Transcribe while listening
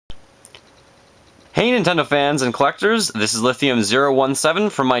Hey Nintendo fans and collectors, this is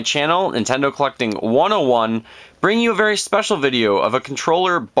Lithium017 from my channel, Nintendo Collecting 101, bringing you a very special video of a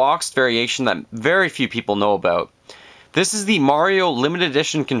controller boxed variation that very few people know about. This is the Mario Limited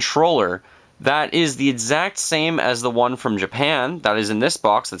Edition controller that is the exact same as the one from Japan that is in this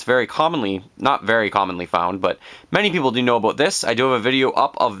box that's not very commonly found, but many people do know about this. I do have a video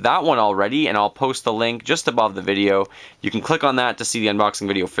up of that one already, and I'll post the link just above the video. You can click on that to see the unboxing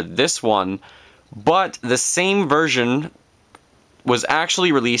video for this one. But the same version was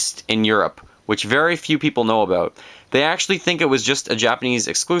actually released in Europe, which very few people know about. They actually think it was just a Japanese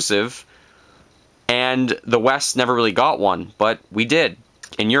exclusive, and the West never really got one, but we did,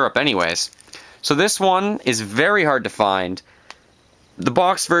 in Europe anyways. So this one is very hard to find. The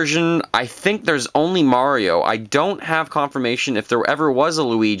box version, I think there's only Mario. I don't have confirmation if there ever was a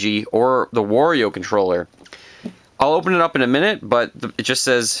Luigi or the Wario controller. I'll open it up in a minute, but it just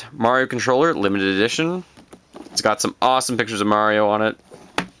says Mario Controller Limited Edition. It's got some awesome pictures of Mario on it.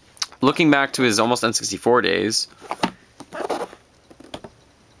 Looking back to his almost N64 days.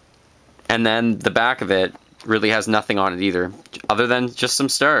 And then the back of it really has nothing on it either, other than just some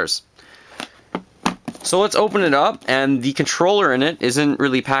stars. So let's open it up, and the controller in it isn't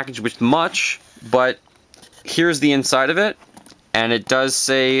really packaged with much, but here's the inside of it, and it does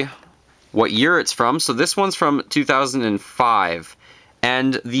say what year it's from. So this one's from 2005,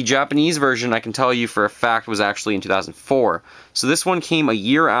 and the Japanese version, I can tell you for a fact, was actually in 2004. So this one came a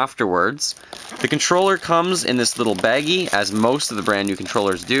year afterwards. The controller comes in this little baggie, as most of the brand new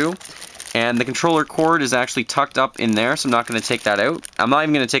controllers do, and the controller cord is actually tucked up in there, so I'm not going to take that out. I'm not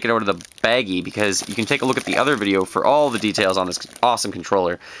even going to take it out of the baggie, because you can take a look at the other video for all the details on this awesome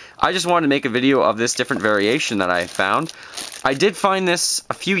controller. I just wanted to make a video of this different variation that I found. I did find this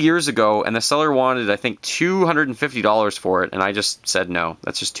a few years ago, and the seller wanted, I think, $250 for it, and I just said no.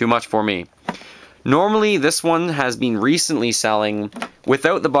 That's just too much for me. Normally, this one has been recently selling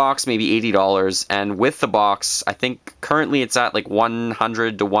without the box, maybe $80, and with the box, I think currently it's at like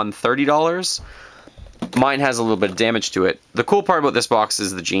 $100 to $130. Mine has a little bit of damage to it. The cool part about this box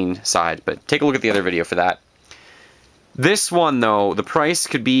is the Gene side, but take a look at the other video for that. This one, though, the price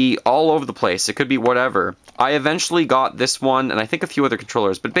could be all over the place. It could be whatever. I eventually got this one, and I think a few other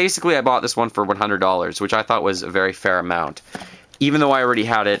controllers, but basically I bought this one for $100, which I thought was a very fair amount. Even though I already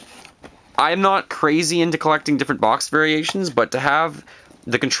had it, I'm not crazy into collecting different box variations, but to have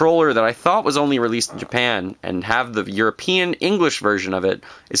the controller that I thought was only released in Japan and have the European English version of it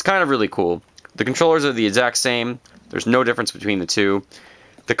is kind of really cool. The controllers are the exact same. There's no difference between the two.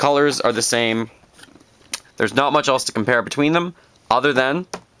 The colors are the same. There's not much else to compare between them other than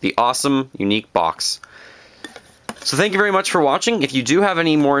the awesome, unique box. So thank you very much for watching. If you do have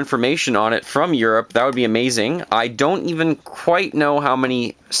any more information on it from Europe, that would be amazing. I don't even quite know how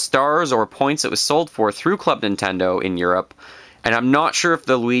many stars or points it was sold for through Club Nintendo in Europe. And I'm not sure if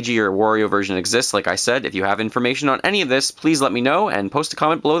the Luigi or Wario version exists, like I said. If you have information on any of this, please let me know and post a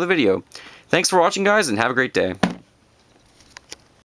comment below the video. Thanks for watching, guys, and have a great day.